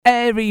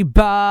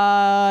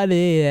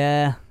Everybody,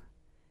 yeah.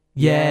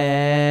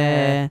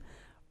 Yeah.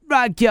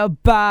 Rock your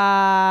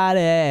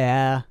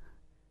body.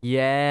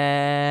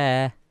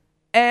 Yeah.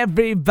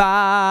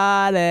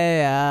 Everybody.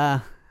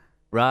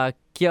 Rock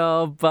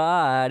your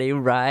body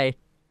right.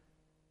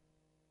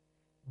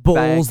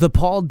 Balls, the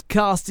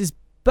podcast is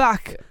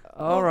back.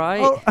 All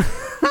right.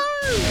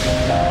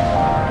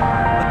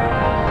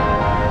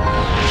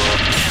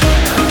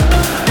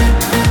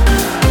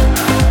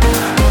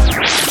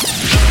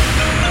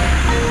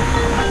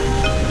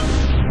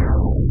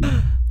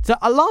 So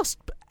our last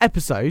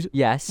episode,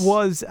 Yes.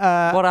 was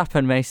What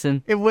happened,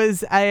 Mason? it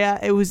was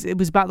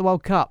about the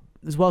World Cup.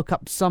 It was World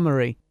Cup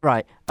summary.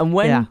 Right. And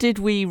when Yeah. did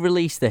we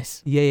release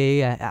this?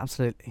 Yeah,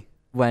 absolutely.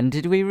 When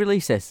did we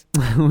release this?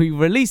 We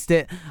released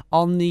it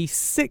on the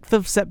 6th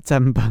of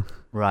September.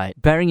 Right.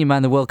 Bearing in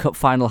mind the World Cup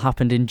final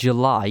happened in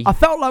July. I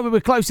felt like we were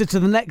closer to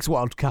the next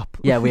World Cup.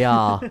 Yeah, we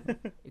are.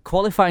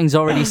 Qualifying's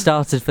already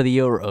started for the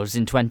Euros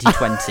in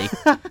 2020.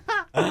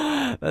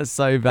 That's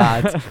so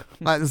bad.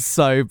 That's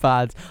so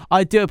bad.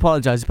 I do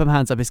apologise. Put my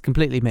hands up. It's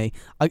completely me.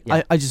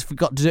 I just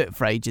forgot to do it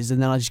for ages,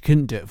 and then I just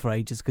couldn't do it for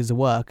ages because of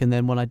work. And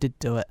then when I did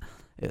do it,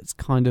 it's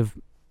kind of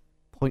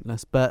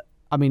pointless. But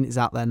I mean, it's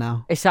out there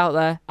now. It's out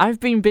there. I've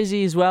been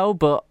busy as well,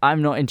 but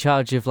I'm not in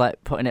charge of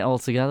putting it all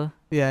together.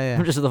 Yeah.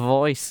 I'm just the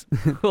voice.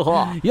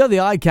 You're the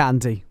eye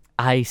candy.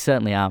 I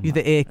certainly am. You're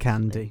the ear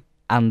candy.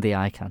 And the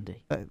eye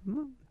candy.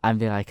 I'm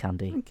the eye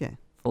candy. Okay.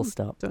 Full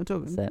stop. Don't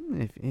talk. That's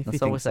it. If That's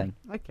you all we're think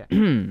saying. so.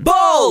 Okay.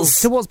 Balls!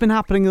 So what's been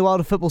happening in the world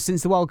of football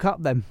since the World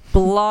Cup then?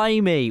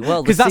 Blimey.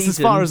 Well, Because that's as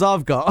far as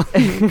I've got.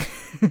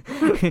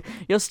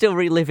 You're still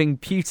reliving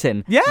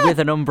Putin Yeah. with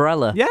an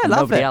umbrella. Yeah, and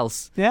love nobody it.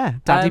 else. Yeah.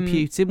 Daddy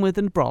Putin with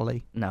a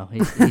brolly. No,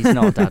 he's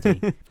not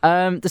daddy.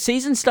 The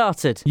season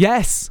started.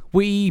 Yes.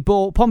 We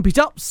bought Pompey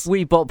tops.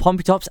 We bought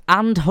Pompey tops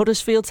and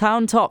Huddersfield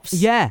Town tops.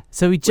 Yeah.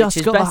 So we just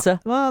is got better?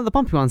 the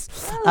Pompey ones.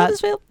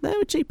 Huddersfield. They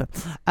were cheaper.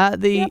 I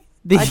didn't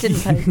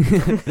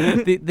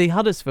pay. the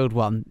Huddersfield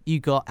one, you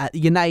got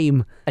your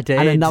name I did.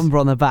 and a number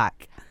on the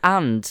back.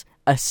 And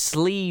a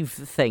sleeve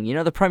thing. You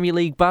know the Premier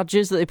League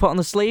badges that they put on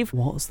the sleeve?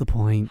 What's the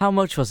point? How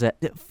much was it?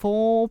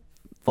 £4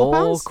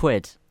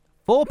 £4.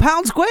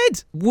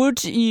 £4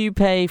 Would you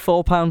pay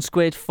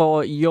 £4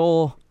 for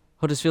your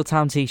Huddersfield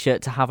Town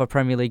t-shirt to have a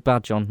Premier League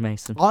badge on,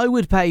 Mason? I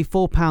would pay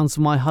 £4 for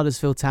my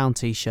Huddersfield Town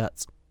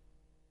t-shirts.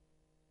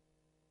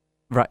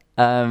 Right.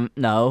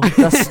 No.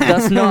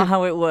 That's not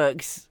how it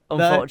works,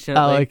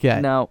 unfortunately. Oh,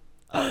 okay. No.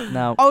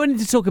 I need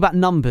to talk about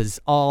numbers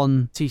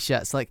on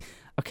t-shirts,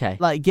 Okay.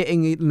 like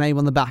getting a name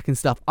on the back and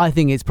stuff. I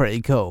think it's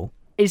pretty cool.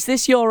 Is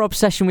this your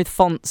obsession with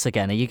fonts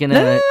again? Are you going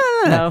to...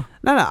 No.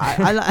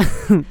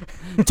 I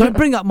don't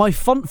bring up my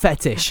font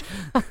fetish.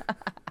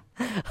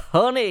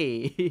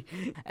 Honey,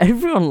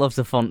 everyone loves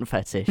a font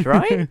fetish,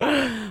 right?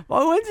 I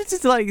wanted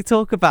to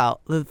talk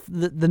about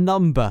the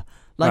number.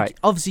 Right.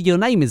 Obviously your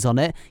name is on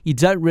it. You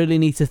don't really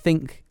need to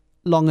think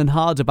long and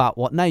hard about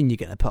what name you're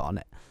going to put on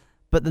it.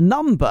 But the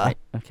number, Right,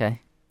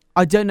 okay.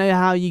 I don't know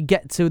how you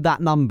get to that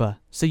number.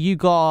 So you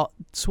got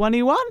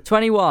 21?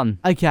 21.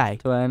 Okay.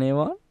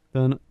 21?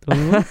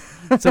 21?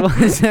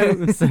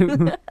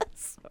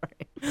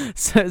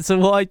 So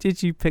why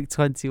did you pick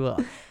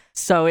 21?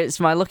 So it's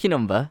my lucky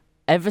number.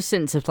 Ever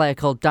since a player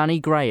called Danny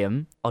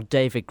Graham, or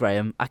David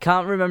Graham, I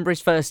can't remember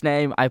his first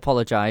name, I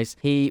apologise.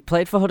 He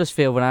played for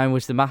Huddersfield when I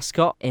was the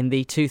mascot in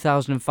the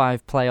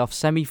 2005 playoff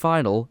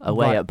semi-final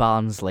away at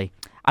Barnsley.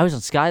 I was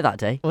on Sky that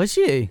day. Was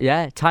you?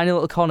 Yeah, tiny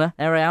little Connor.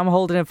 There I am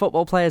holding a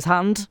football player's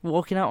hand,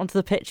 walking out onto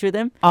the pitch with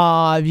him.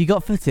 Have you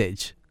got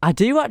footage? I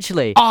do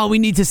actually. Oh, we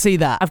need to see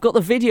that. I've got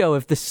the video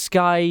of the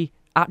Sky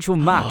actual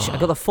match.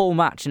 I've got the full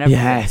match and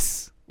everything.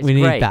 Yes. It's we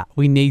need great. that.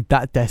 We need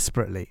that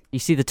desperately. You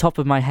see the top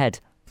of my head.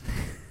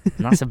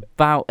 And that's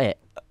about it.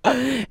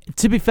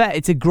 To be fair,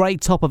 it's a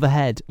great top of a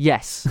head.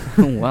 Yes.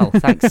 Oh, well,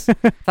 thanks.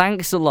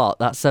 Thanks a lot.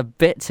 That's a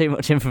bit too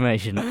much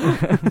information.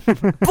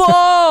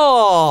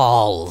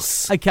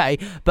 Balls! Okay,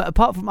 but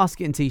apart from us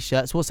getting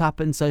t-shirts, what's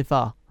happened so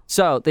far?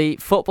 So, the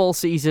football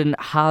season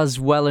has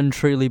well and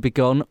truly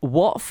begun.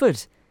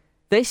 Watford,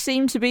 they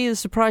seem to be the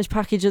surprise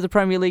package of the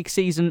Premier League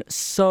season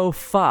so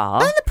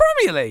far. In the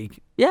Premier League?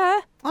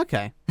 Yeah.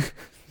 Okay.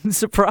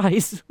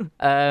 Surprise.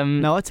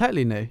 No, I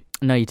totally knew.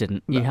 No, you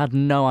didn't. No. You had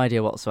no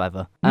idea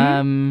whatsoever.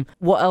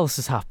 What else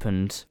has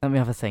happened? Let me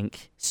have a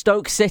think.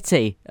 Stoke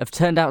City have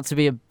turned out to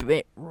be a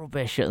bit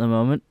rubbish at the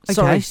moment. Okay.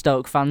 Sorry,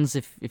 Stoke fans,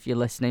 if you're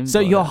listening.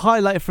 So but, your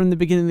highlight from the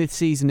beginning of the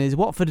season is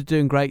Watford are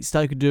doing great,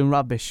 Stoke are doing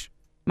rubbish.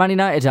 Man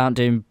United aren't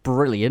doing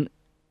brilliant.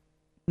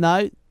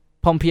 No?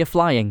 Pompey are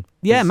flying.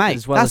 Yeah,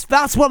 mate.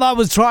 That's what I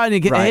was trying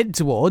to head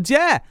towards,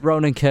 yeah.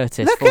 Ronan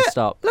Curtis, Look full at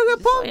stop.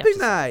 Pompey,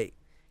 mate.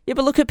 Yeah,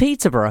 but look at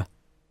Peterborough.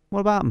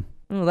 What about them?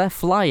 Oh, they're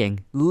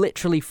flying.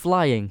 Literally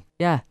flying.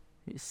 Yeah.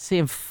 You see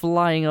them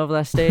flying over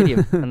their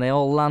stadium and they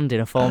all land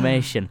in a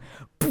formation.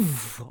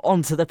 Poof,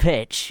 onto the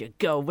pitch.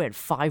 Go win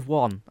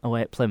 5-1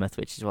 away at Plymouth,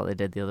 which is what they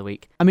did the other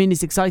week. I mean,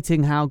 it's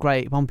exciting how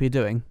great Pompey are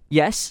doing.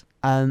 Yes.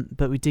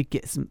 But we did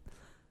get some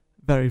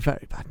very,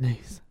 very bad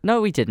news.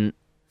 No, we didn't.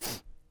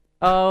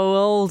 Oh,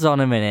 hold on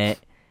a minute.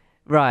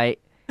 Right.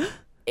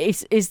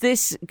 Is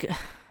this...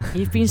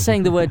 You've been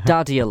saying the word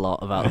daddy a lot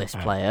about this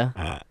player.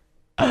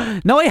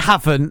 No, I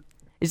haven't.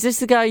 Is this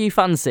the guy you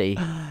fancy?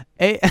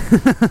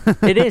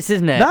 It is,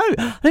 isn't it? No,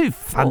 I don't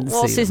fancy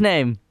What's his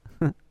name?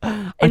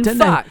 I don't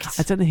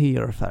know who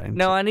you're referring to.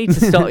 No, I need to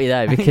stop you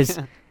there because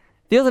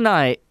the other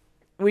night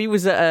we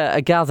was at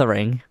a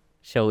gathering,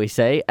 shall we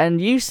say,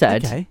 and you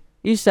said,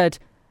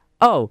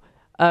 "Oh,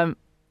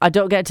 I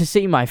don't get to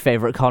see my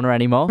favourite Connor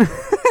anymore."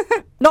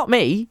 Not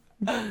me.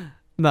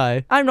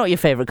 No, I'm not your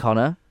favourite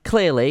Connor.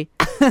 Clearly,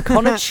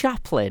 Connor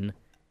Chaplin,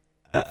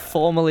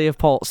 formerly of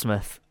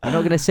Portsmouth. You're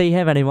not going to see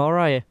him anymore,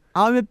 are you?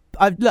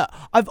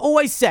 I've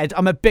always said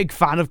I'm a big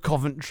fan of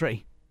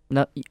Coventry.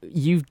 No,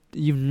 you've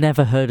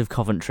never heard of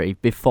Coventry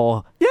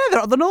before. Yeah, they're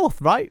up the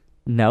north, right?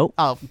 No.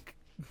 Oh,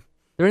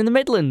 They're in the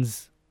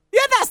Midlands. yeah,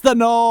 that's the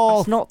north.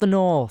 That's not the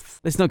north.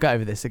 Let's not go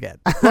over this again.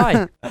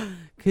 Why?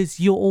 Because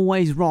you're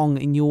always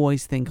wrong and you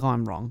always think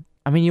I'm wrong.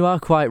 I mean, you are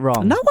quite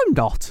wrong. No, I'm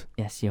not.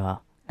 Yes, you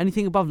are.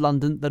 Anything above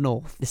London, the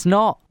north. It's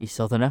not, you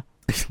southerner.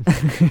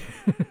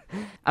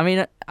 I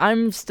mean,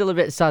 I'm still a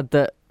bit sad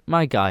that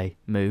my guy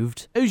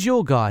moved. Who's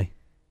your guy?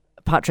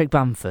 Patrick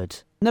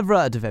Bamford. Never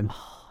heard of him.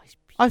 He's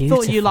I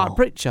thought you beautiful. liked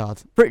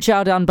Pritchard.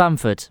 Pritchard and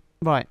Bamford.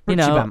 Right, You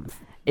Richie know, Bamf.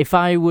 If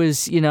I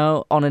was,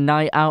 on a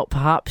night out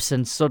perhaps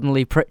and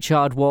suddenly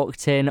Pritchard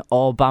walked in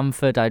or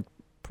Bamford, I'd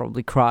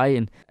probably cry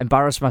and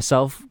embarrass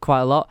myself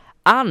quite a lot.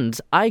 And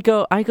I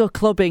go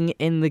clubbing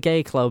in the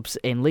gay clubs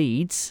in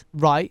Leeds.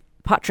 Right.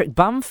 Patrick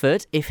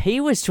Bamford, if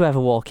he was to ever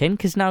walk in,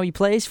 because now he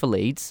plays for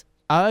Leeds,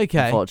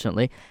 Okay.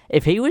 unfortunately,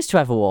 if he was to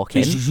ever walk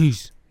in,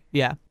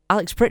 Yeah.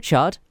 Alex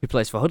Pritchard, who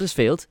plays for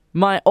Huddersfield,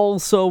 might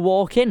also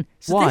walk in.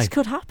 So Why? this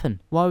could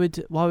happen. Why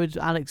would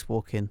Alex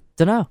walk in?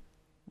 Dunno.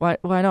 Why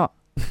not?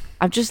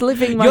 I'm just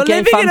living my You're gay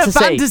living fantasy. in a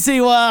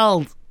fantasy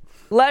world.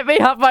 Let me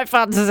have my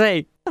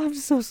fantasy. I'm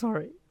so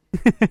sorry.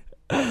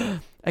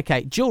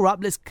 Okay, jaw up,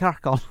 let's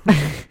crack on.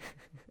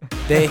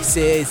 This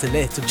is a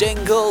little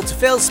jingle to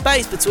fill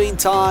space between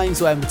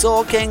times when we're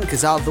talking,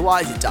 because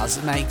otherwise it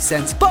doesn't make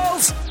sense.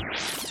 Balls!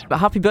 But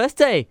happy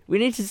birthday. We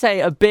need to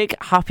say a big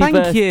happy Thank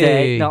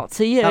birthday. you. Not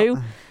to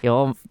you.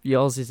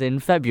 Yours is in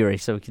February,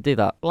 so we could do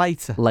that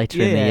Later in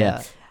the year.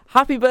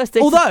 Happy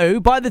birthday. Although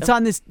by the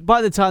time this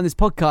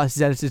podcast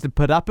is edited and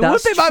put up, it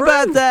That's would be my true.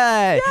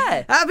 birthday.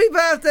 Yeah. Happy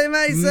birthday,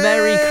 Mason.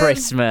 Merry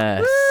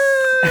Christmas.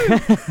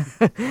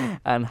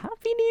 And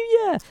Happy New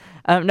Year.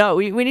 No,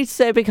 we need to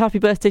say a big happy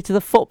birthday to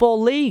the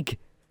Football League.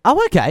 Oh,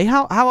 okay.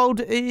 How old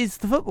is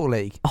the Football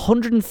League?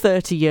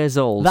 130 years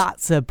old.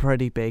 That's a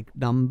pretty big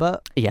number.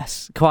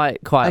 Yes, quite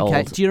Okay.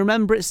 old. Do you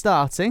remember it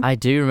starting? I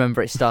do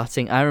remember it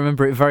starting. I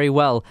remember it very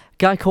well. A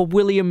guy called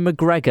William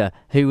McGregor,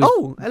 who was...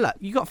 Oh, look,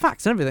 you got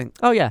facts and everything.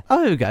 Oh, yeah.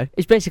 Oh, here we go.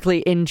 He's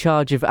basically in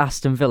charge of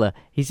Aston Villa.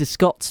 He's a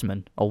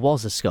Scotsman, or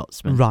was a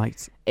Scotsman.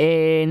 Right.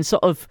 In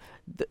sort of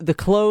the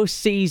close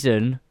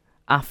season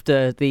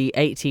after the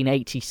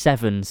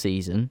 1887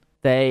 season,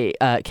 they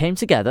came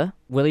together,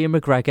 William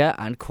McGregor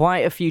and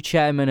quite a few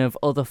chairmen of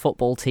other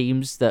football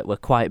teams that were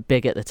quite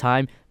big at the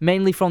time,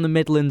 mainly from the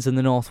Midlands and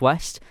the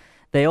Northwest.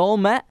 They all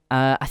met,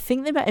 I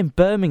think they met in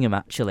Birmingham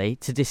actually,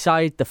 to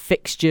decide the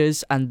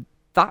fixtures, and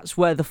that's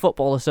where the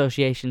Football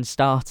Association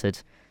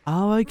started.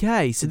 Oh,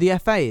 okay. So the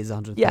FA is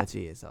 130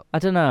 years old. I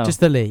don't know. Just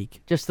the league.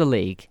 Just the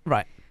league.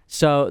 Right.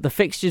 So the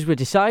fixtures were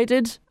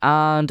decided,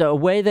 and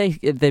away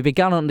they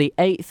began on the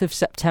 8th of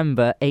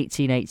September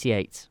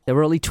 1888. There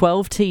were only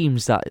 12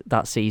 teams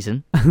that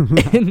season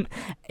in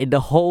the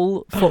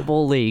whole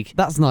Football League.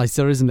 That's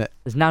nicer, isn't it?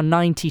 There's now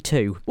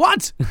 92.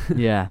 What?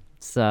 Yeah,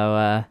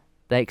 so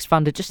they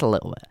expanded just a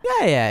little bit.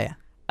 Yeah.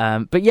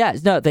 But yeah,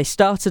 no, they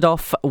started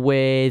off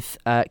with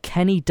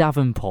Kenny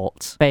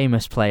Davenport,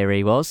 famous player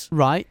he was.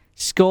 Right.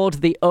 Scored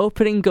the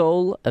opening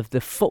goal of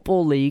the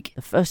Football League,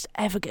 the first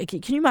ever.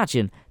 Can you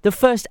imagine the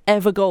first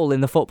ever goal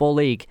in the Football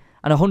League?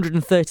 And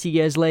 130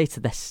 years later,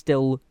 they're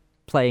still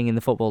playing in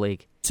the Football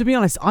League. To be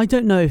honest, I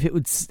don't know if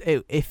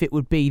it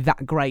would be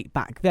that great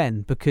back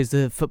then, because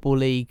the Football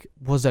League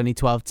was only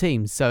 12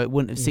 teams, so it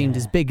wouldn't have seemed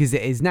as big as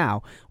it is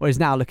now. Whereas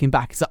now, looking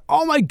back, it's like,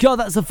 oh my god,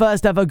 that's the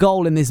first ever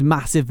goal in this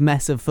massive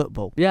mess of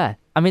football. Yeah,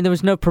 I mean, there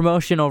was no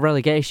promotion or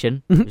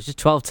relegation. It was just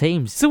 12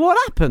 teams. So what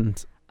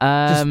happened?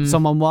 Just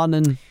someone won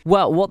and...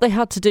 Well, what they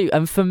had to do,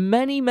 and for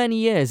many, many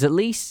years, at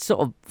least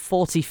sort of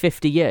 40,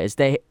 50 years,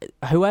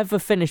 whoever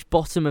finished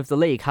bottom of the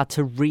league had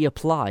to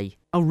reapply.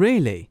 Oh,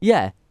 really?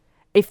 Yeah.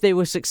 If they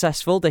were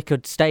successful, they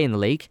could stay in the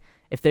league.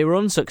 If they were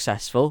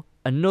unsuccessful,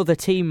 another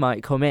team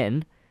might come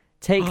in,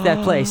 take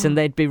their place, and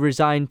they'd be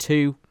resigned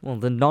to, well,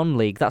 the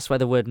non-league. That's where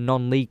the word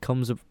non-league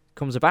comes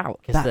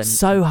about. That's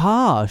so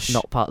harsh.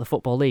 Not part of the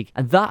Football League.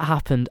 And that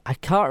happened, I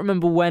can't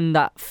remember when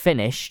that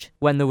finished,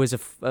 when there was a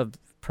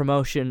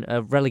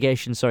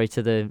relegation,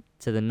 to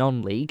the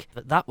non-league.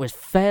 But that was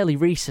fairly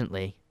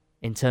recently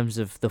in terms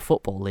of the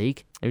Football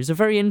League. It was a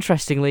very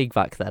interesting league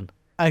back then.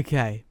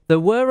 Okay. There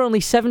were only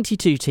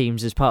 72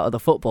 teams as part of the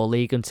Football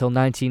League until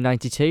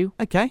 1992.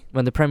 Okay.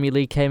 When the Premier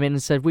League came in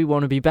and said, we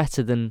want to be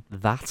better than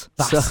that.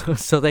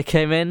 So they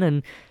came in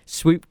and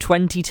swooped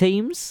 20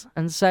 teams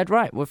and said,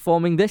 right, we're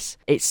forming this.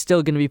 It's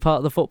still going to be part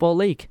of the Football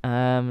League.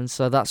 And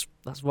so that's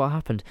what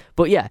happened.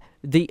 But yeah,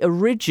 the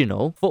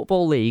original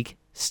Football League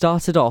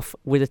started off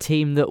with a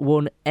team that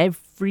won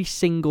every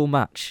single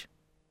match.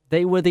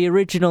 They were the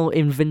original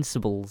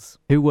Invincibles.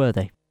 Who were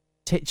they?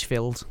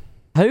 Titchfield.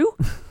 Who?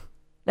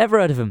 Never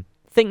heard of them.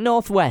 Think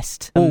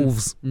Northwest.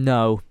 Wolves.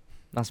 No,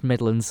 that's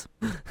Midlands.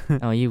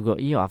 Oh,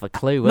 you have a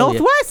clue, will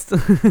Northwest?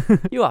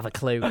 You have a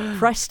clue.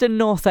 Preston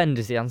North End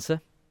is the answer.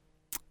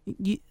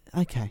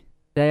 Okay.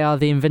 They are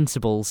the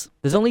Invincibles.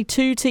 There's only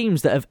 2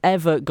 teams that have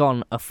ever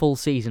gone a full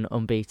season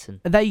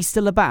unbeaten. Are they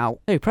still about?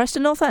 Who,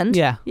 Preston North End?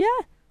 Yeah. Yeah.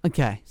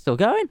 Okay. Still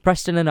going.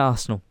 Preston and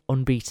Arsenal,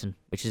 unbeaten,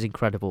 which is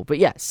incredible. But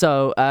yeah,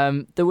 so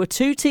there were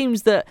 2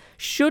 teams that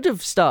should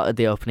have started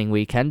the opening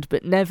weekend,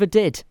 but never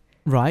did.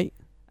 Right.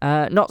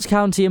 Notts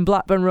County and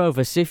Blackburn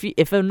Rovers. So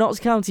if a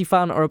Notts County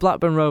fan or a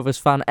Blackburn Rovers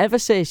fan ever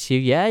says to you,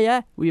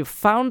 yeah, we have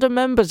founder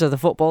members of the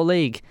Football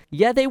League.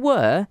 Yeah, they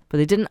were, but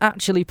they didn't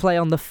actually play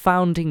on the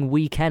founding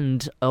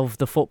weekend of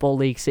the Football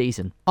League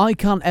season. I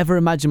can't ever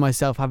imagine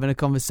myself having a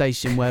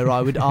conversation where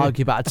I would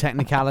argue about a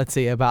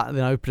technicality about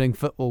the opening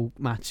football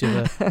match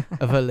of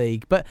a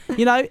league. But,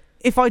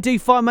 if I do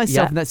find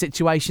myself in that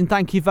situation,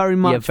 thank you very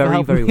much for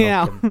helping me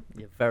welcome. out.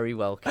 You're very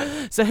welcome.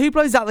 So who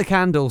blows out the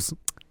candles?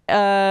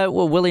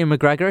 Well, William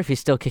McGregor, if he's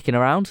still kicking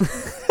around.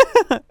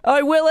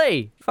 Oi,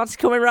 Willie! Fancy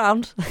coming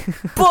round?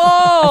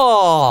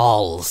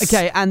 Balls!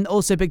 Okay, and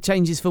also big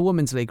changes for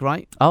Women's League,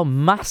 right? Oh,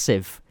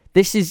 massive.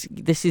 This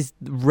is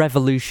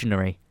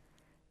revolutionary.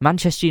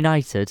 Manchester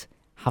United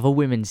have a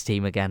women's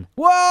team again.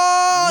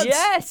 What?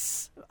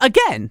 Yes!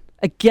 Again?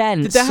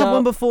 Again. Did they have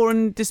one before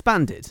and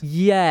disbanded?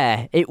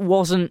 Yeah, it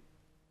wasn't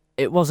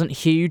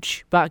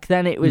huge back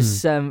then. It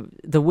was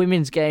the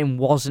women's game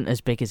wasn't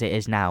as big as it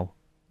is now.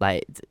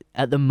 Like,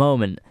 at the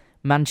moment,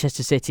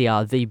 Manchester City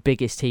are the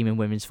biggest team in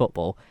women's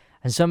football.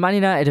 And so Man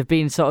United have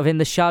been sort of in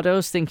the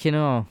shadows thinking,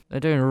 oh, they're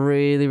doing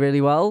really,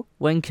 really well.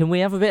 When can we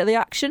have a bit of the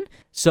action?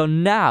 So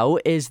now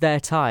is their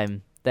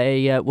time.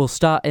 They will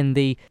start in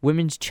the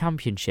Women's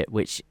Championship,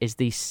 which is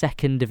the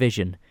 2nd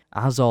division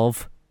as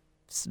of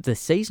this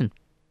season.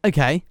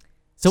 Okay.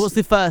 So what's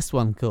the first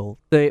one called?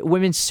 The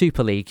Women's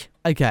Super League.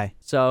 Okay.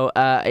 So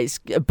it's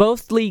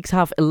both leagues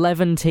have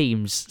 11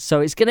 teams,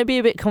 so it's going to be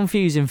a bit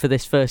confusing for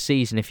this first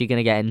season if you're going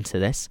to get into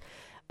this.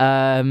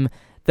 I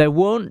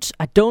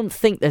don't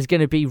think there's going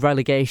to be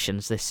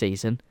relegations this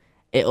season.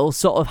 It'll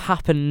sort of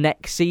happen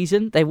next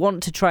season. They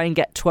want to try and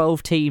get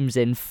 12 teams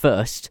in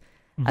first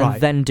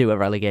and then do a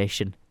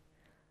relegation.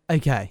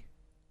 Okay.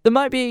 There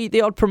might be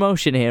the odd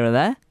promotion here and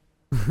there.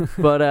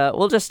 But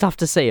we'll just have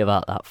to see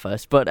about that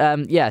first. But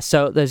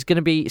so there's going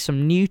to be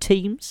some new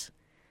teams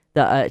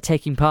that are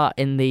taking part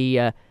in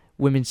the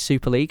Women's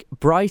Super League.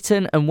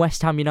 Brighton and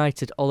West Ham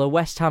United, although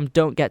West Ham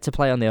don't get to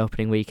play on the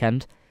opening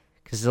weekend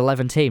because there's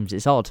 11 teams,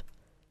 it's odd.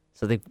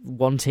 So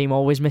one team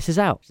always misses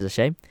out, which is a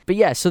shame. But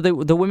yeah, so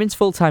the women's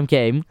full-time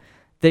game,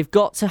 they've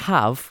got to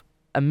have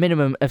a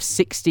minimum of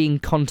 16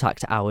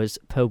 contact hours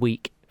per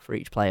week for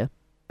each player.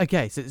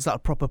 Okay, so it's like a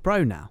proper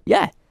pro now.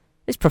 Yeah.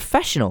 It's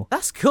professional.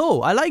 That's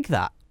cool. I like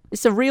that.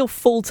 It's a real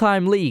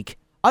full-time league.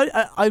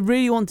 I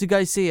really want to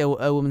go see a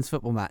women's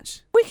football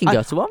match. We can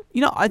go to one.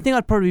 I think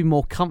I'd probably be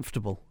more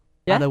comfortable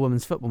at a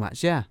women's football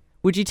match, yeah.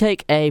 Would you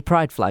take a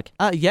pride flag?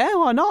 Yeah,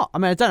 why not? I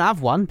mean, I don't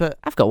have one, but...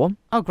 I've got one.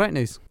 Oh, great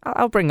news.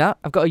 I'll bring that.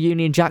 I've got a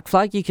Union Jack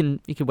flag. You can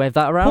wave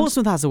that around.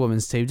 Portsmouth has a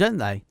women's team, don't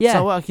they? Yeah.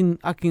 So I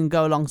can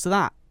go along to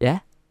that. Yeah.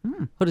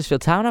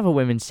 Huddersfield Town have a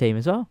women's team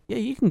as well. Yeah,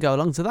 you can go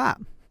along to that.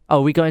 Oh,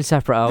 we going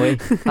separate, are we?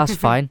 That's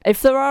fine.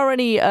 If there are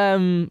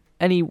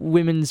any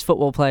women's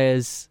football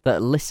players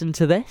that listen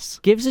to this,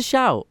 give us a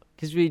shout,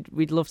 because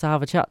we'd love to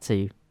have a chat to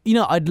you.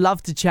 I'd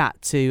love to chat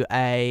to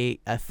a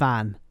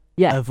fan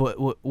of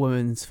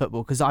women's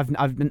football, because I've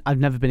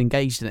never been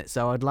engaged in it,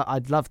 so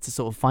I'd love to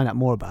sort of find out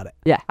more about it.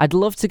 Yeah, I'd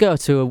love to go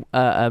to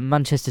a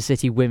Manchester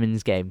City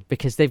women's game,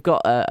 because they've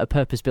got a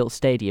purpose-built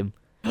stadium.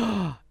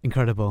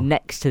 Incredible.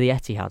 Next to the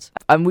Etihad.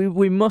 And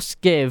we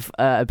must give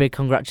a big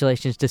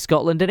congratulations to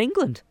Scotland and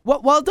England.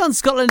 Well done,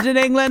 Scotland and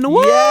England.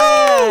 Woo!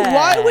 Yeah!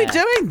 Why are we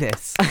doing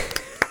this?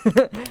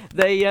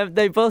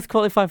 They both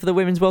qualify for the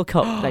Women's World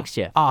Cup next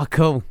year. Ah,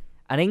 cool.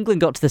 And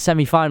England got to the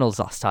semi-finals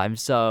last time,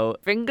 so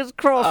fingers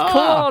crossed.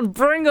 Come on,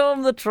 bring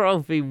home the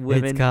trophy,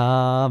 women. It's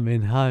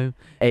coming home.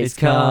 It's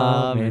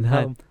coming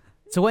home.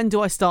 So when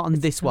do I start on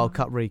this World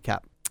Cup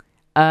recap?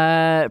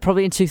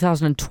 Probably in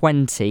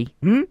 2020.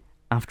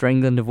 After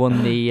England have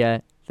won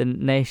the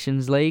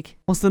Nations League.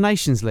 What's the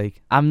Nations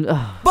League?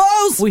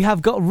 Balls! We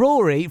have got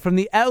Rory from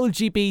the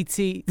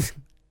LGBT...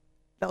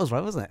 That was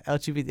right, wasn't it?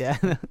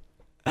 LGBT...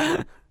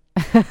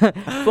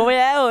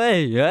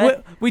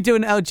 Yeah. We do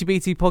an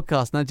LGBT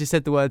podcast, and I just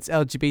said the words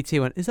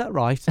LGBT. Went, is that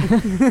right?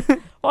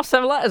 What's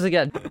them letters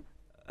again?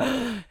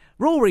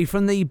 Rory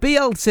from the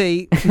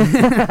BLT.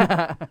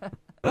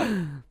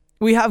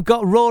 We have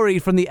got Rory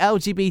from the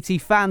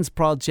LGBT Fans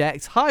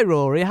Project. Hi,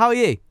 Rory. How are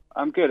you?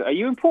 I'm good. Are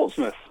you in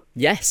Portsmouth?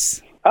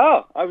 Yes.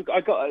 Oh,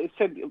 it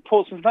said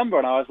Portsmouth number,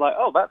 and I was like,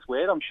 oh, that's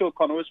weird. I'm sure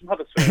Connor was from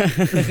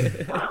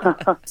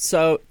Huddersfield.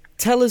 So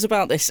tell us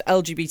about this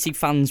LGBT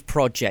Fans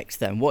Project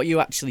then. What are you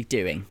actually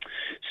doing?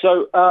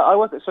 So I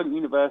work at Student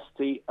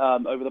University.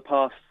 Over the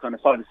past kind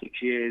of 5 or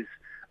 6 years,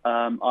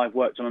 I've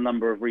worked on a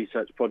number of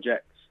research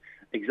projects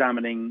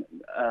examining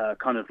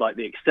kind of like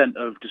the extent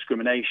of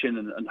discrimination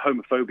and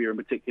homophobia in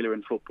particular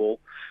in football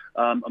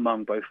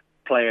among both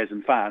players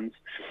and fans.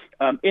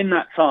 In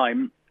that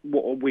time,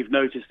 what we've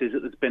noticed is that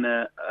there's been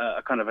a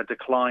kind of a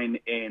decline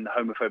in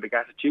homophobic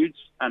attitudes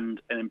and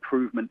an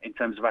improvement in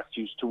terms of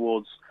attitudes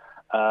towards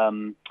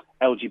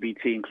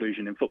LGBT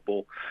inclusion in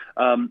football.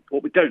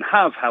 What we don't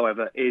have,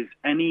 however, is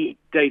any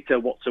data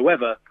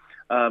whatsoever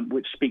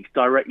which speaks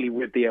directly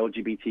with the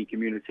LGBT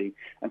community.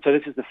 And so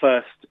this is the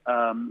first,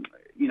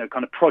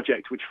 kind of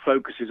project which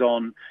focuses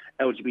on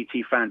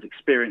LGBT fans'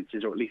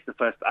 experiences, or at least the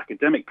first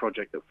academic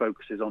project that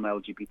focuses on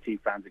LGBT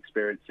fans'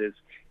 experiences.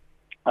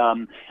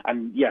 So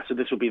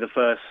this will be the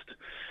first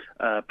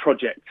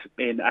project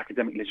in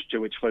academic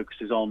literature which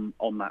focuses on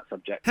that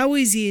subject. How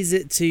easy is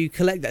it to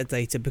collect that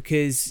data?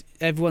 Because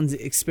everyone's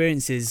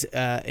experiences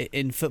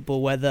in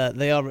football, whether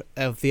they are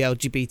of the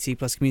LGBT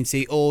plus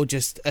community or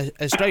just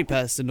a straight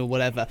person or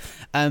whatever,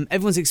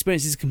 everyone's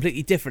experience is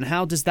completely different.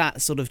 How does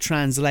that sort of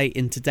translate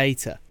into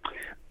data?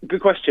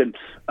 Good question.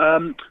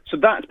 So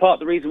that's part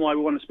of the reason why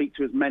we want to speak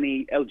to as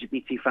many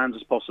LGBT fans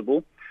as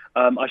possible.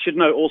 I should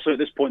note also at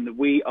this point that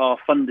we are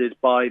funded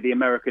by the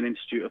American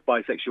Institute of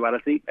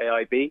Bisexuality,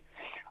 AIB,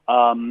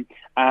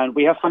 and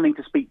we have funding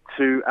to speak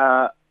to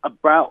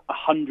about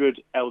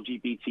 100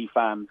 LGBT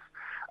fans.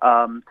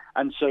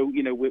 And so,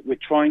 we're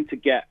trying to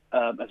get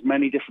as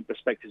many different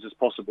perspectives as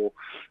possible.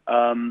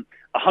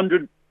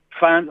 100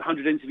 fans,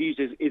 100 interviews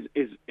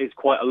is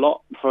quite a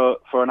lot for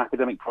an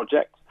academic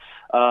project.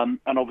 And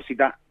obviously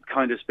that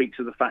kind of speaks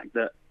to the fact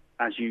that,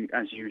 as you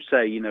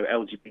say,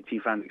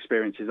 LGBT fan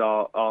experiences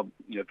are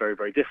very,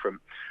 very different.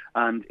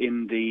 And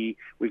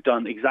we've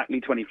done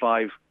exactly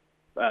 25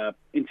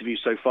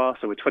 interviews so far,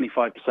 so we're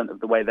 25% of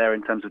the way there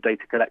in terms of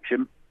data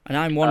collection. And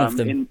I'm one of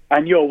them.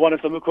 And you're one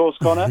of them, of course,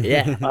 Connor.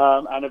 Yeah.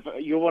 And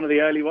you're one of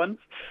the early ones.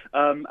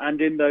 And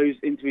in those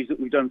interviews that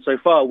we've done so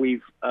far,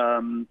 we've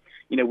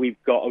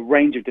got a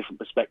range of different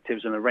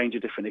perspectives and a range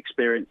of different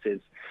experiences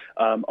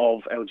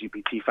of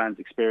LGBT fans'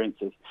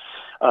 experiences.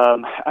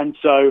 And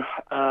so,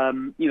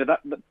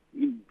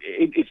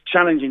 it's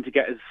challenging to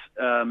get as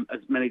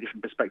many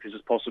different perspectives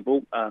as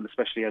possible,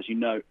 especially as you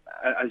noted,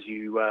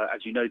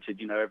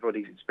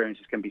 everybody's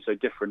experiences can be so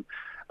different,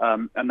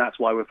 and that's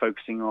why we're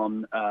focusing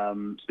on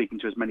speaking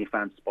to as many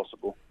fans as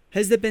possible.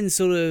 Has there been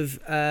sort of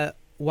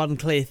one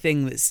clear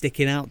thing that's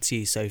sticking out to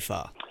you so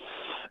far?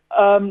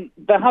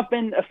 There have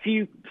been a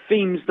few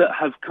themes that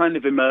have kind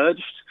of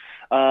emerged.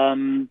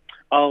 The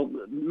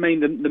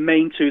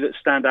main two that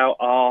stand out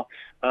are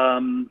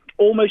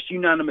almost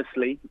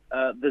unanimously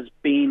there's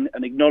been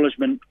an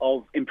acknowledgement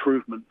of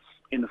improvements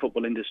in the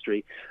football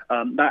industry.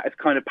 That has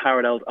kind of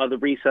paralleled other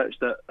research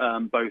that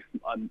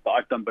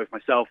I've done both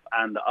myself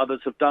and that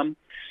others have done.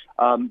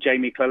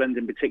 Jamie Cleland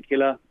in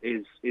particular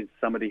is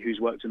somebody who's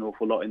worked an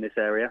awful lot in this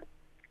area.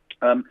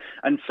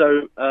 And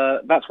so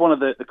that's one of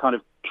the kind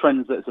of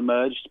trends that's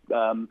emerged.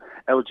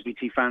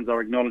 LGBT fans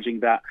are acknowledging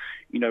that,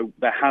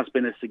 there has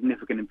been a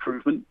significant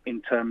improvement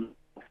in terms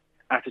of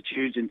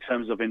attitudes, in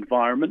terms of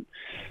environment,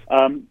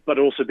 but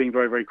also being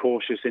very, very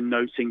cautious in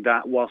noting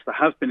that whilst there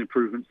have been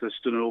improvements, there's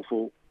still an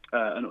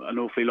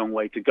awfully long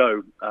way to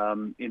go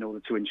in order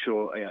to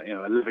ensure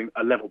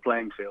a level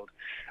playing field.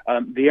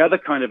 The other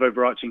kind of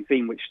overarching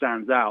theme which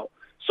stands out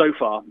so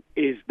far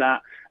is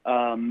that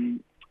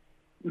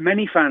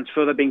many fans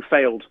feel they're being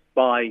failed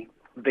by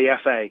the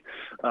FA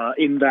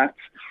in that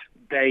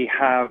they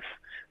have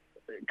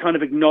kind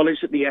of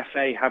acknowledged that the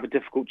FA have a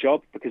difficult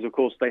job because, of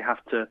course, they have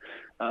to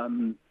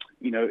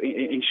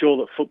ensure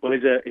that football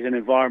is an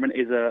environment,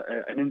 is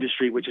an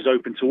industry which is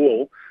open to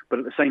all. But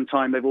at the same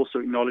time, they've also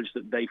acknowledged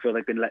that they feel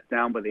they've been let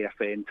down by the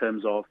FA in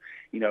terms of,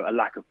 a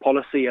lack of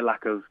policy, a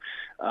lack of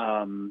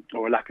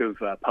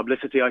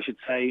publicity, I should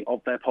say,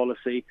 of their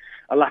policy,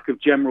 a lack of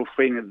general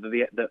feeling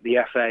that the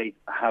FA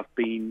have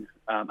been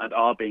and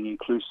are being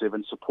inclusive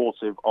and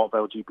supportive of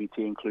LGBT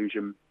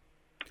inclusion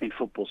in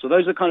football. So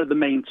those are kind of the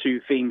main two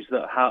themes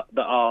that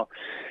are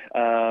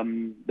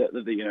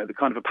the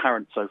kind of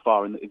apparent so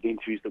far in the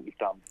interviews that we've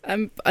done.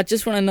 I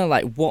just want to know,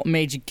 what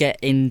made you get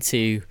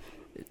into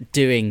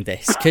doing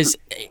this? Because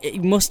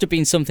it must have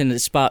been something that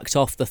sparked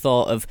off the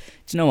thought of,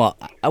 do you know what?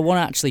 I want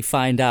to actually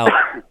find out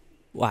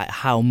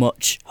how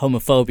much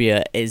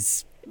homophobia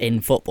is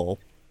in football.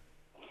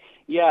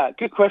 Yeah,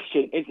 good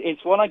question.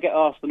 It's one I get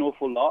asked an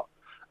awful lot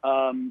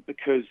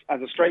because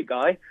as a straight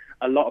guy,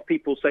 a lot of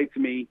people say to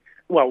me,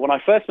 Well, when I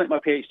first met my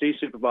PhD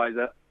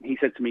supervisor, he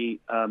said to me,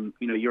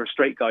 you're a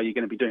straight guy, you're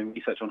going to be doing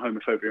research on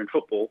homophobia in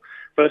football.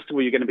 First of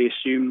all, you're going to be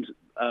assumed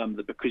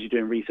that because you're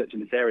doing research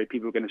in this area,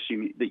 people are going to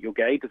assume that you're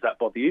gay. Does that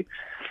bother you?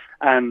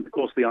 And of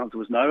course, the answer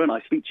was no. And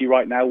I speak to you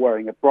right now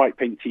wearing a bright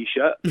pink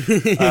T-shirt.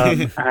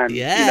 And,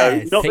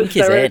 yes, not that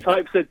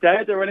stereotypes are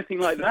dead or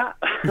anything like that.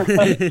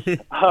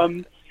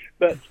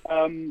 But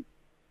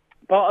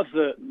part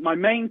of my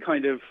main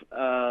kind of...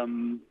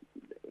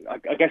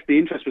 I guess the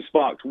interest was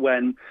sparked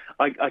when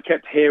I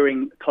kept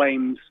hearing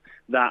claims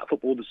that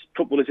football is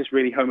this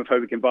really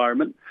homophobic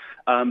environment.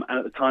 And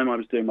at the time I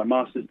was doing my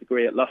master's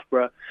degree at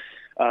Loughborough,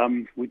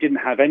 we didn't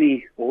have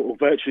any or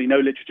virtually no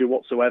literature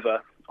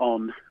whatsoever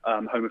on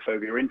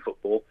homophobia in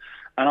football.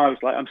 And I was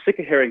like, I'm sick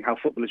of hearing how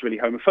football is really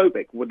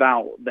homophobic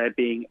without there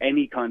being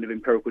any kind of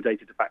empirical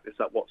data to back this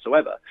up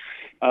whatsoever.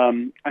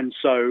 And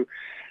so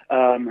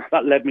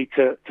that led me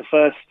to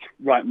first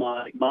write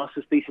my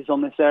master's thesis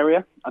on this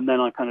area, and then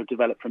I kind of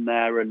developed from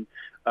there and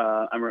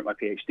wrote my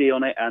PhD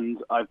on it.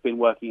 And I've been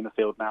working in the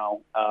field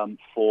now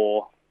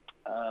for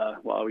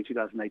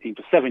 2018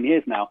 for 7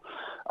 years now,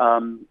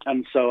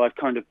 and so I've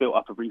kind of built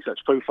up a research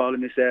profile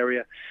in this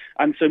area.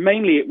 And so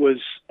mainly it was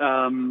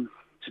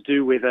to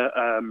do with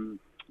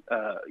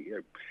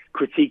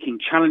critiquing,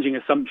 challenging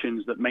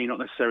assumptions that may not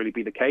necessarily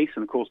be the case.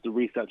 And of course, the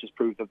research has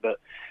proved that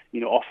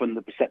often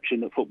the perception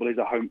that football is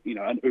an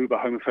uber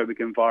homophobic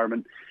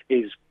environment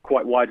is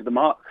quite wide of the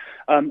mark.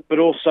 But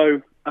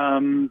also,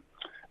 a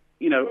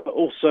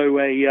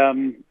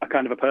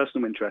kind of a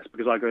personal interest,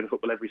 because I go to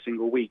football every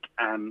single week,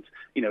 and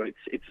it's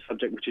a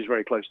subject which is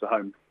very close to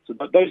home. So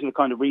those are the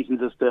kind of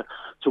reasons as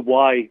to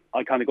why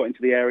I kind of got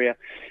into the area.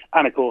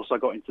 And of course, I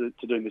got into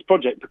doing this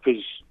project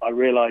because I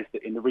realised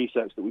that in the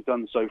research that we've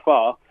done so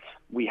far,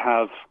 we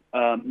have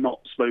not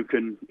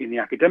spoken, in the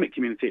academic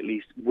community at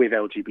least, with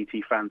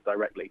LGBT fans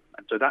directly.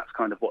 And so that's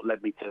kind of what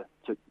led me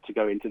to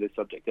go into this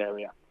subject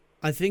area.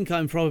 I think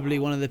I'm probably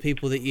one of the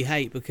people that you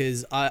hate,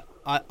 because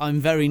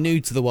I'm very new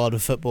to the world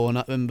of football,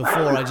 and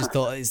before I just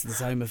thought it's this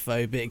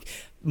homophobic,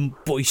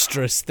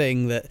 boisterous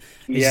thing that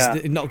is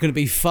just not going to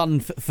be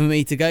fun for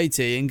me to go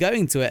to, and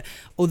going to it.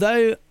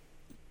 Although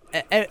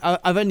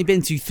I've only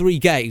been to 3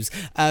 games,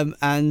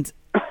 and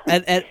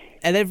at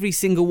every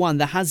single one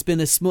there has been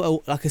a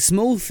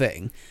small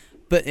thing,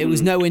 but it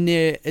was nowhere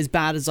near as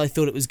bad as I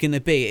thought it was going to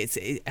be.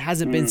 It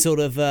hasn't been sort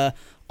of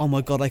oh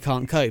my God, I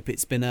can't cope.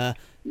 It's been a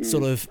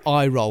sort of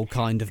eye roll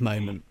kind of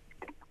moment.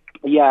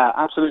 Yeah,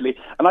 absolutely.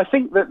 And I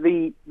think that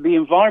the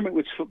environment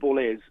which football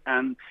is,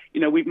 and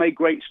we've made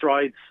great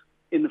strides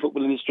in the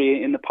football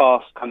industry in the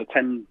past kind of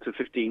 10 to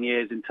 15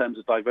 years in terms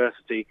of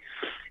diversity,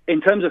 in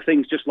terms of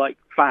things just like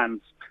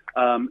fans.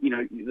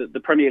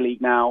 The Premier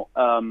League now,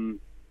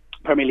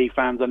 Premier League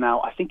fans are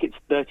now, I think it's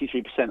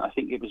 33%. I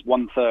think it was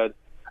 1/3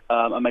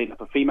 are made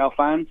up of female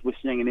fans. We're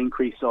seeing an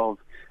increase of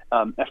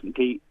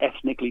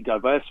ethnically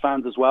diverse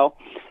fans as well.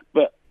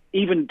 But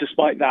even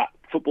despite that,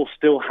 football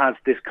still has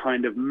this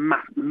kind of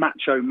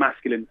macho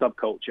masculine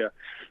subculture,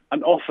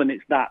 and often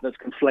it's that's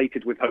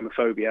conflated with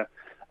homophobia.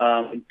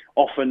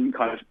 Often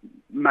kind of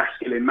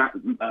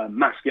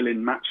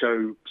masculine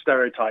macho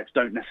stereotypes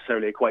don't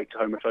necessarily equate to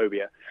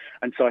homophobia.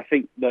 And so I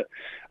think that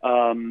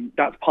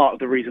that's part of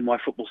the reason why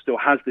football still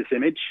has this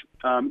image.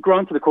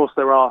 Granted, of course,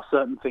 there are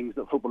certain things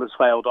that football has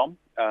failed on,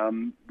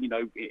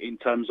 in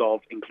terms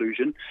of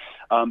inclusion.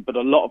 But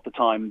a lot of the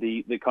time,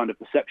 the kind of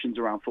perceptions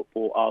around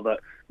football are that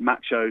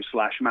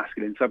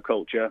macho/masculine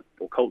subculture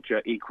or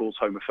culture equals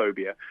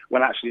homophobia,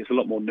 when actually it's a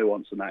lot more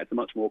nuanced than that. It's a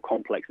much more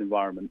complex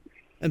environment.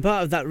 And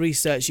part of that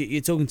research,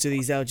 you're talking to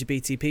these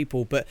LGBT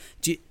people, but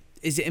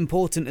is it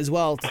important as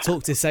well to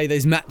talk to, say,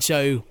 those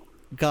macho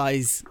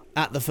guys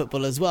at the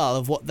football as well,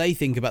 of what they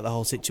think about the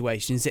whole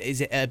situation?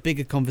 Is it a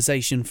bigger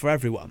conversation for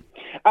everyone?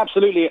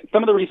 Absolutely.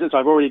 Some of the research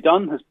I've already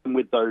done has been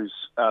with those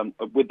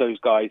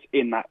guys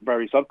in that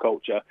very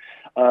subculture.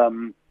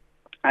 And,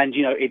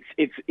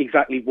 it's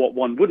exactly what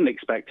one wouldn't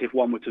expect if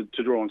one were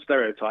to draw on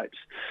stereotypes.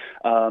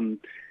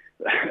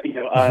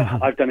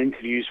 I've done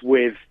interviews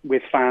with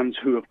fans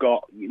who have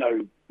got,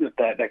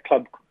 their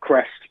club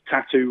crest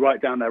tattoo right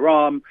down their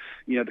arm,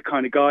 the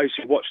kind of guys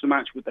who watch the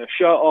match with their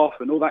shirt off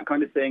and all that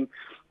kind of thing.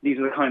 These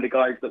are the kind of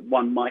guys that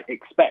one might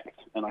expect,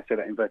 and I say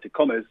that in inverted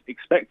commas,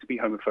 expect to be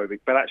homophobic,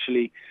 but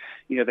actually,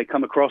 they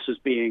come across as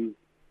being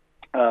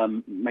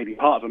maybe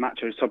part of a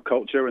macho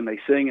subculture, and they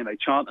sing and they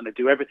chant and they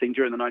do everything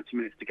during the 90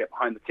 minutes to get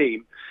behind the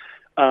team.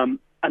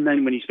 And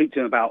then when you speak to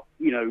them about,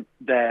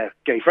 their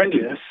gay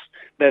friendliness,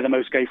 they're the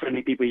most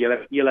gay-friendly people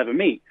you'll ever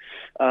meet.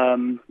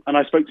 And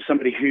I spoke to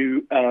somebody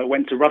who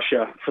went to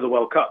Russia for the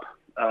World Cup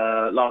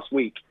last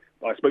week.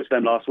 I spoke to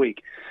them last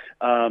week,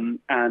 and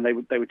they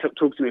would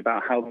talk to me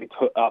about how they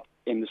put up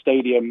in the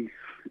stadium.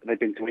 They've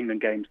been to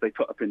England games. They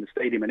put up in the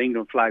stadium an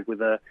England flag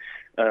with a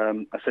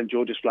St.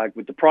 George's flag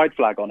with the Pride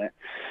flag on it.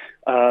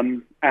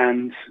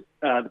 And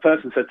the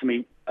person said to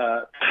me,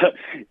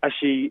 as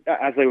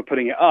they were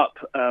putting it up,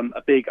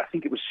 a big, I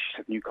think it was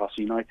Newcastle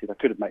United, I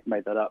could have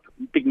made that up,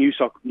 big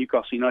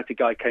Newcastle United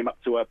guy came up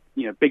to her,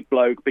 big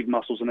bloke, big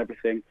muscles and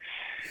everything,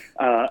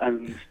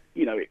 and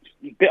it's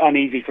a bit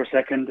uneasy for a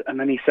second, and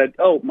then he said,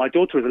 "Oh, my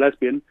daughter is a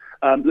lesbian.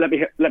 Let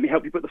me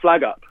help you put the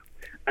flag up."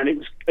 And it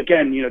was,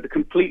 again, the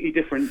completely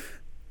different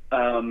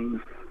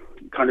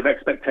kind of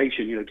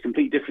expectation,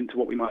 completely different to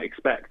what we might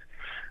expect.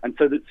 And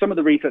so some of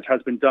the research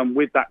has been done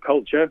with that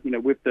culture,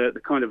 with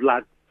the kind of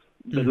lad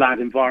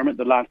environment,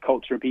 the lad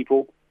culture of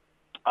people.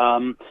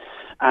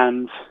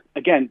 And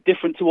again,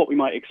 different to what we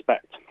might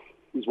expect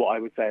is what I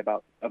would say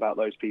about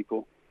those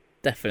people.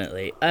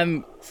 Definitely.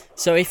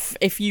 So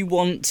if you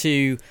want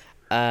to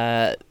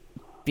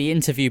be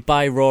interviewed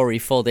by Rory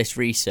for this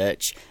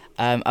research,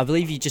 I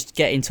believe you just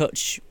get in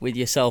touch with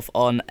yourself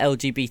on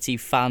LGBT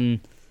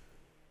Fan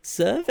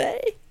Survey.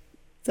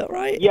 Is that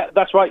right? Yeah,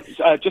 that's right.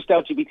 Just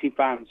LGBT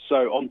fans.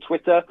 So on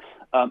Twitter,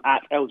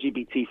 at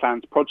LGBT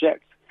Fans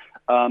Project,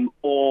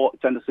 or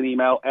send us an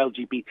email,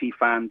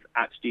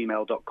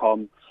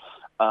 lgbtfans@gmail.com.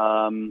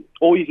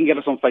 Or you can get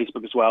us on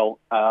Facebook as well,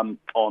 on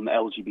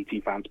LGBT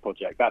Fans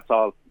Project. That's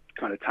our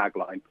kind of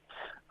tagline.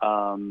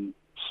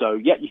 So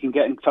yeah, you can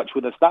get in touch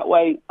with us that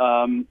way.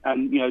 And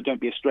don't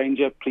be a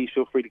stranger. Please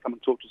feel free to come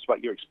and talk to us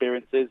about your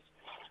experiences.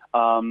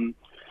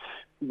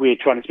 We're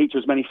trying to speak to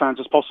as many fans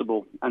as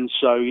possible. And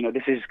so,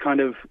 this is kind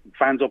of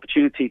fans'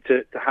 opportunity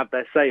to have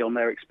their say on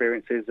their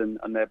experiences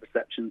and their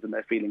perceptions and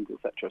their feelings,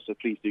 etc. So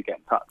please do get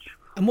in touch.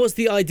 And what's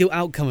the ideal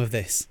outcome of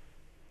this?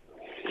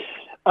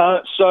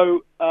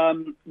 So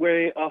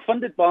we are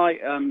funded by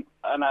an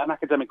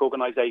academic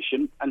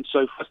organisation. And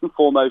so first and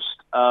foremost,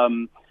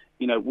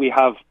 we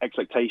have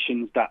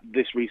expectations that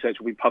this research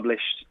will be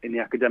published in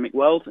the academic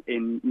world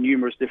in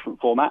numerous different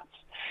formats.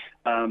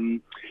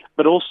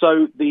 But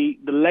also the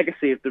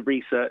legacy of the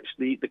research,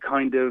 the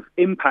kind of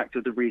impact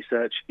of the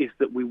research is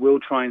that we will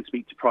try and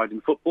speak to Pride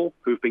in Football,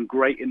 who've been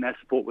great in their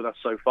support with us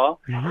so far.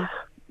 Mm-hmm.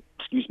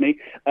 Excuse me.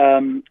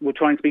 We'll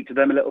try and speak to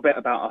them a little bit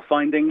about our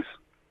findings.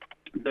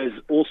 There's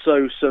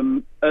also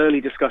some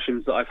early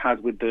discussions that I've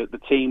had with the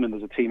team, and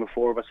there's a team of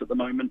 4 of us at the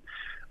moment,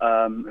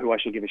 who I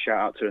shall give a shout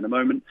out to in a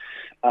moment.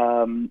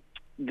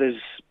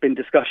 There's been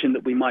discussion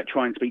that we might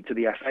try and speak to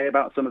the FA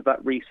about some of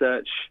that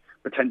research,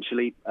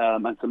 potentially,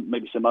 and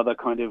maybe some other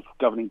kind of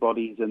governing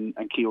bodies and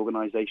key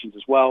organisations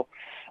as well,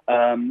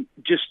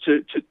 just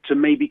to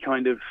maybe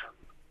kind of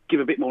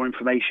give a bit more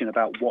information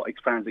about what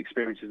fans'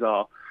 experiences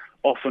are.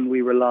 Often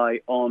we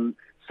rely on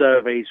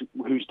surveys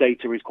whose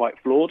data is quite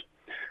flawed.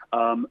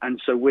 And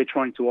so we're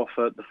trying to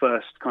offer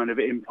we're trying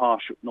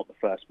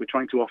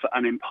to offer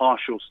an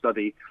impartial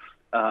study,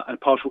 a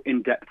partial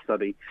in-depth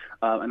study,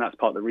 and that's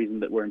part of the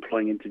reason that we're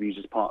employing interviews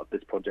as part of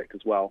this project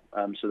as well,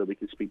 so that we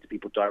can speak to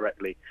people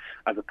directly,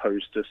 as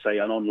opposed to, say,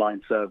 an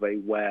online survey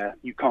where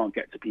you can't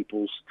get to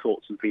people's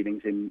thoughts and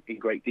feelings in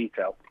great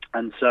detail.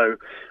 And so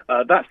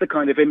that's the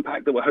kind of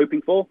impact that we're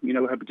hoping for.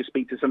 We're hoping to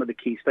speak to some of the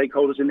key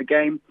stakeholders in the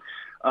game.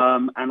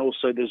 And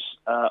also there's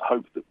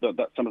hope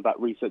that some of that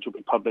research will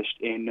be published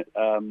in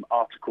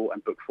article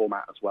and book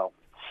format as well.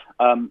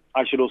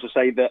 I should also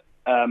say that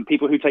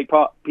people who take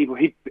part in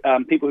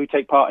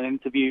an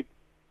interview,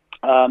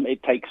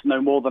 it takes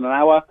no more than an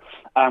hour,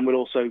 and we'll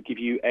also give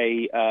you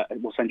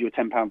we'll send you a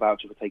 £10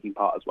 voucher for taking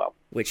part as well.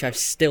 Which I've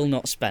still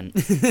not spent.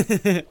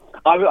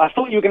 I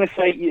thought you were going to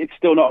say it's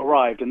still not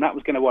arrived, and that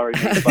was going to worry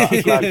me, but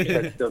I'm glad you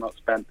said it's still not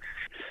spent.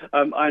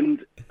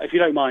 And if you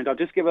don't mind, I'll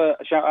just give a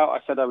shout out. I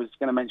said I was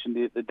going to mention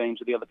the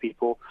names of the other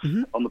people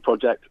on the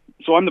project.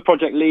 So I'm the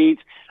project lead.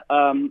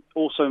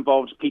 Also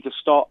involved Peter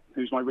Stott,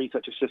 who's my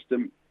research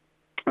assistant.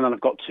 And then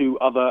I've got 2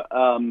 other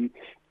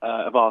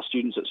of our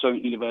students at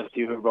Soviet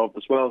University who are involved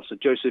as well. So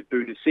Joseph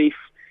Boudicif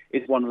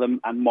is one of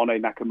them, and Monet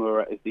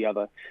Nakamura is the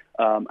other.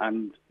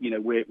 And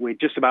we're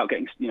just about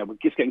getting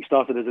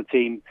started as a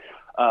team.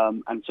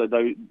 And so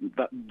the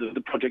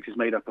project is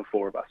made up of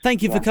 4 of us.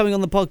 Thank you for coming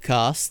on the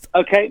podcast.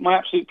 Okay, my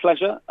absolute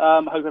pleasure.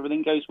 Hope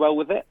everything goes well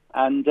with it.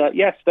 And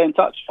stay in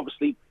touch.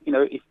 Obviously,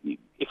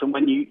 if and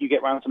when you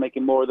get round to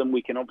making more of them,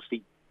 we can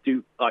obviously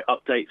do like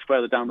updates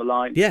further down the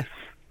line. Yeah.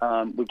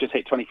 We've just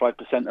hit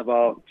 25% of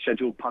our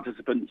scheduled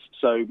participants,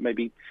 so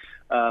maybe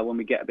when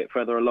we get a bit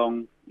further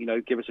along,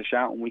 give us a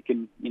shout and we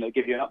can,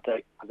 give you an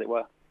update, as it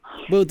were.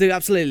 Will do,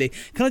 absolutely.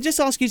 Can I just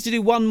ask you to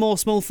do one more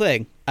small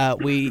thing?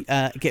 We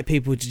get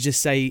people to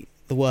just say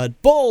the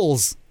word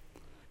balls.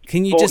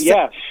 Can you just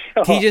sure.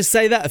 Can you just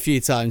say that a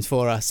few times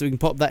for us so we can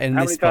pop that in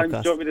this podcast? How many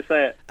times do you want me to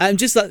say it?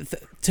 Just like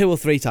 2 or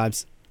 3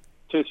 times.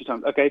 2 or 3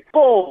 times. Okay.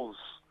 Balls.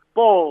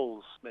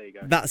 There you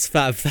go. That's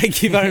fab.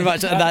 Thank you very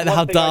much.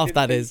 How daft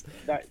that is.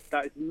 That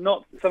is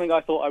not something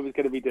I thought I was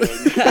going to be doing.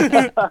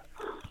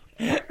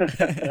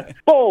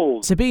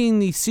 Balls. So being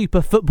the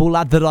super football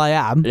lad that I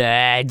am,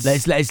 let's.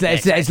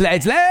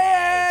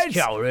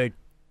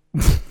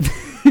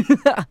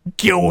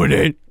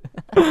 Jordan.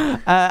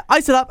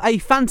 I set up a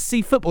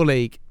fantasy football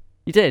league.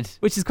 You did,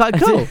 which is quite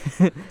cool.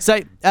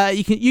 So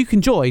you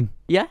can join.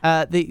 Yeah.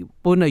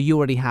 No, you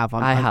already have.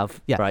 I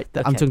have. Yeah. Right.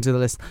 Okay. I'm talking to the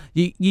list.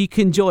 You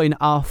can join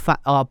our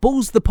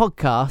Balls the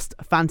Podcast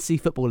Fantasy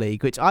Football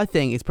League, which I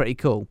think is pretty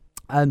cool.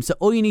 So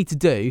all you need to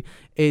do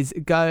is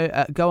go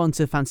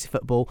onto Fantasy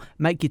Football,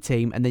 make your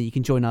team, and then you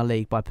can join our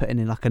league by putting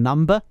in like a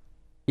number.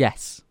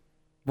 Yes.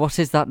 What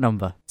is that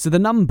number? So the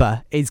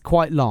number is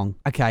quite long.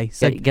 Okay,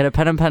 so Get a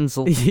pen and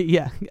pencil.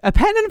 yeah, a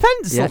pen and a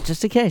pencil. Yeah,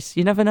 just in case.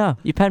 You never know.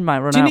 Your pen might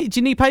run out. Do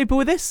you need paper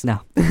with this? No.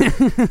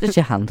 Just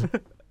your hand.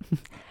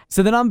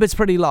 So the number's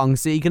pretty long,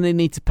 so you're going to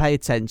need to pay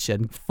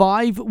attention.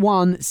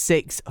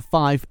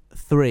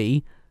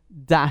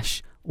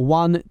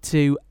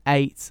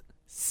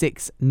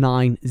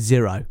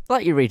 51653-128690.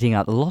 Like you're reading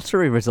out the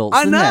lottery results.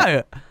 I isn't know.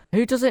 It?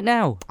 Who does it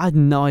now? I had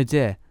no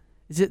idea.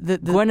 Is it the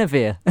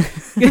Guinevere.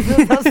 That's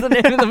the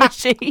name of the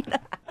machine.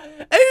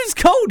 Who's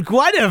called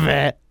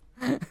Guinevere?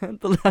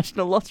 The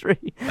National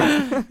Lottery.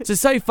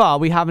 So far,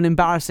 we have an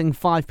embarrassing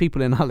 5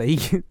 people in our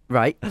league.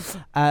 Right.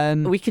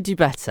 We could do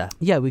better.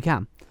 Yeah, we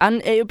can.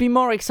 And it would be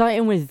more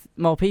exciting with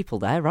more people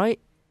there, right?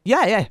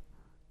 Yeah.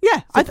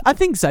 I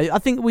think so. I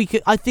think we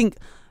could. I think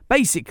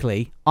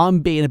basically,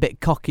 I'm being a bit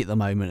cocky at the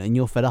moment, and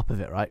you're fed up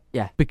of it, right?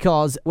 Yeah.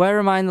 Because where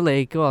am I in the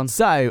league? Go on.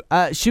 So,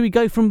 should we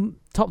go from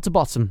top to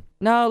bottom?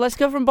 No, let's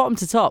go from bottom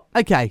to top.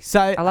 Okay. So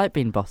I like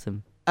being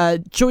bottom.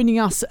 Joining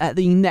us at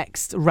the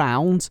next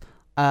round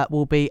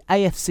will be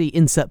AFC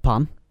Insert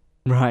Pun.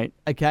 Right.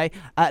 Okay.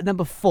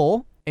 Number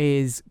 4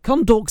 is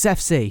Condorks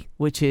FC,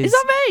 which is... Is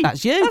that me?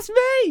 That's you. That's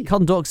me.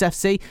 Condorks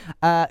FC.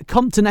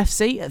 Compton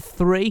FC at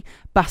 3.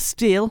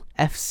 Bastille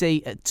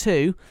FC at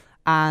 2.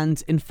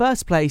 And in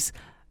first place,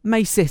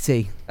 May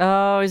City.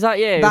 Oh, is that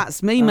you?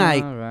 That's me,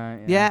 mate. Oh,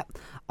 right. Yeah.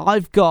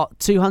 I've got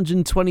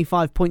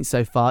 225 points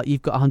so far.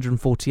 You've got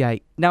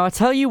 148. Now, I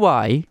tell you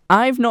why.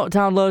 I've not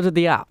downloaded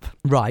the app.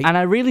 Right. And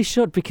I really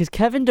should, because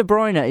Kevin De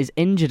Bruyne is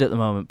injured at the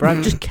moment, but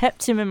I've just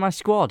kept him in my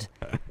squad.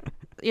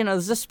 You know,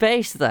 there's a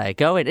space there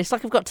going. It's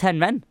like I've got 10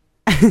 men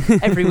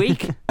every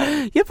week.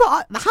 Yeah, but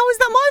how is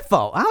that my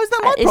fault? How is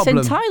that my problem?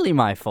 It's entirely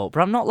my fault,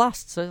 but I'm not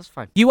last, so that's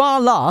fine. You are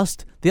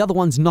last. The other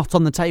one's not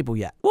on the table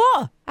yet.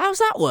 What? How's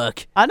that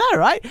work? I know,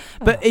 right?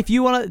 But if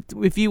you want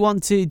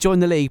to join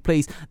the league,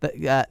 please do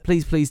that.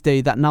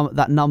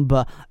 That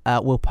number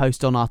we'll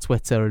post on our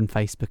Twitter and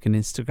Facebook and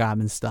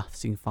Instagram and stuff,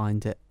 so you can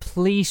find it.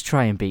 Please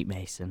try and beat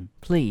Mason.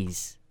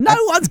 Please. No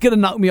one's gonna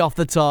knock me off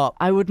the top.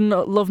 I would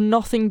love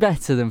nothing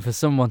better than for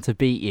someone to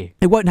beat you.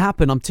 It won't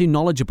happen. I'm too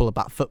knowledgeable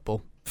about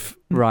football.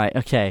 Right,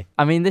 okay.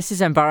 I mean, this is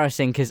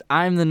embarrassing because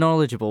I'm the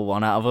knowledgeable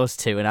one out of us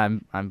two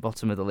and I'm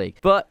bottom of the league.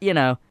 But, you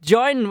know,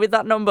 join with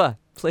that number,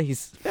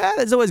 please. Yeah,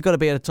 there's always got to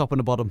be a top and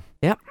a bottom.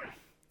 Yep.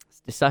 It's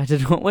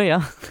decided what we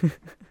are.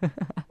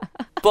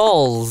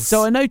 Balls.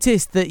 So I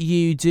noticed that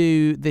you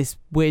do this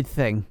weird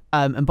thing.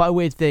 And by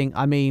weird thing,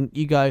 I mean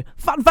you go,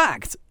 fun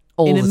fact!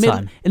 All the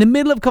time. In the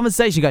middle of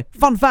conversation, you go,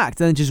 fun fact!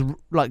 And then just,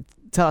 like,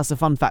 tell us a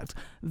fun fact.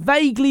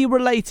 Vaguely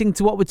relating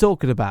to what we're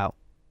talking about.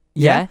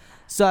 Yeah.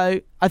 So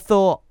I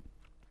thought,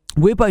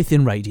 we're both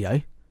in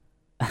radio.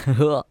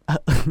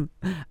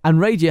 And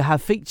radio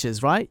have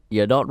features, right?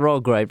 You're not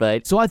wrong, great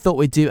mate. So I thought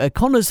we'd do a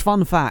Connor's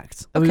fun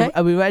fact.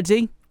 Are we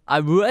ready?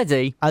 I'm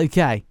ready.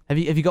 Okay. Have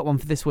you got one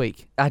for this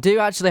week? I do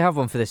actually have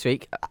one for this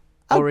week.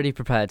 Already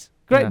prepared.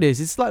 Great news.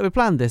 It's like we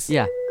planned this.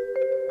 Yeah.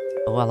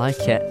 Oh, I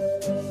like it.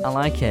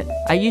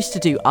 I used to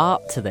do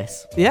art to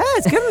this. Yeah,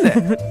 it's good,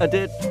 isn't it? I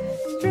did.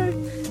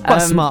 Quite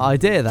a smart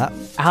idea, that.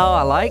 Oh,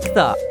 I like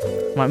that.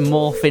 Might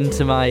morph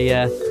into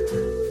my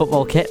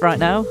football kit right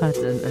now.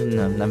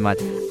 No, never mind.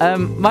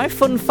 My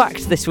fun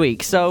fact this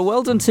week. So,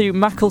 well done to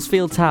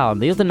Macclesfield Town.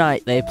 The other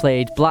night, they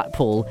played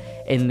Blackpool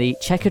in the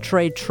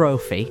Checkatrade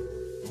Trophy.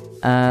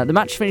 The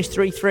match finished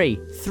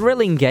 3-3.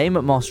 Thrilling game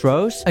at Moss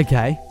Rose.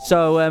 Okay.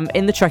 So,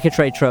 in the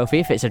Checkatrade Trophy,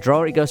 if it's a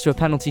draw, it goes to a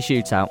penalty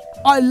shootout.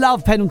 I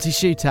love penalty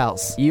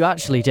shootouts. You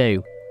actually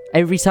do.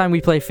 Every time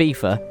we play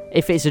FIFA,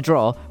 if it's a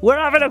draw, we're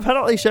having a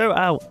penalty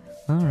shootout.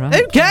 All right.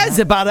 Who cares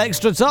about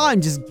extra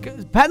time? Just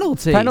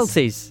penalties.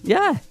 Penalties,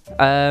 yeah.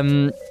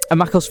 And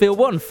Macclesfield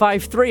won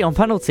 5-3 on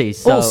penalties.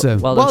 So awesome.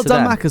 Well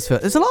done,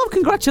 Macclesfield. There's a lot of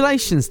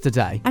congratulations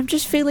today. I'm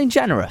just feeling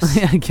generous.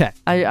 Okay.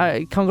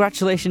 I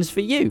congratulations for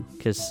you,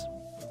 because,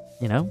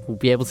 you know, we'll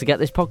be able to get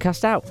this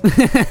podcast out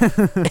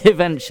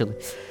eventually.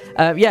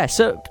 Yeah,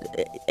 so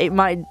it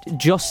might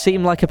just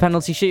seem like a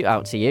penalty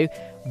shootout to you,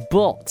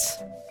 but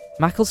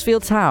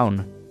Macclesfield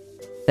Town,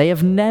 they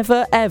have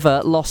never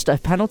ever lost a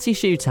penalty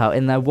shootout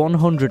in their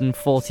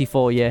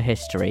 144-year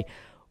history.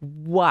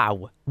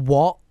 Wow.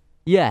 What?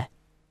 Yeah.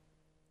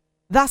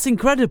 That's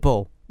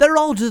incredible. They're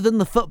older than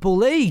the Football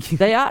League.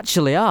 They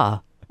actually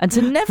are. And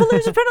to never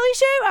lose a penalty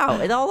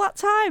shootout in all that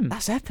time.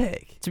 That's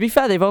epic. To be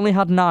fair, they've only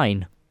had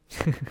 9.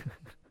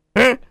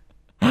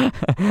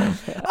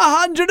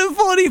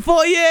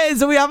 144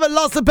 years and we haven't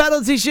lost a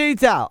penalty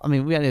shootout. I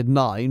mean, we only had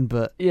 9,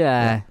 but...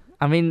 Yeah.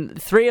 I mean,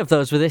 3 of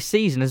those were this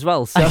season as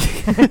well, so...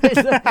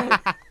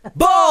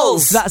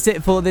 Balls! That's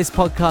it for this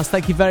podcast.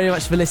 Thank you very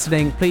much for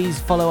listening.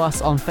 Please follow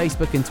us on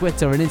Facebook and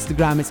Twitter and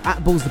Instagram. It's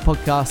 @Balls the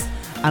Podcast.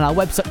 And our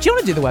website... Do you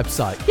want to do the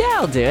website? Yeah,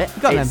 I'll do it.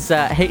 It's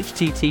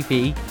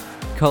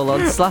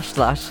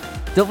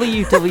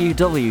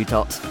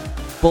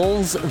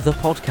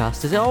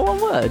http://www.ballsthepodcast. Is it all one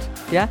word?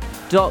 Yeah?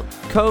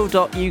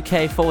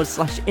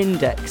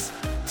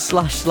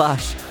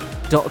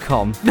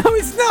 .co.uk/index//.com. No,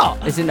 it's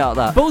not. Is it not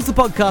that?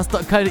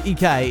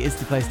 Ballsthepodcast.co.uk is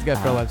the place to go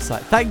for our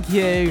website. Thank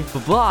you.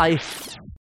 Bye-bye.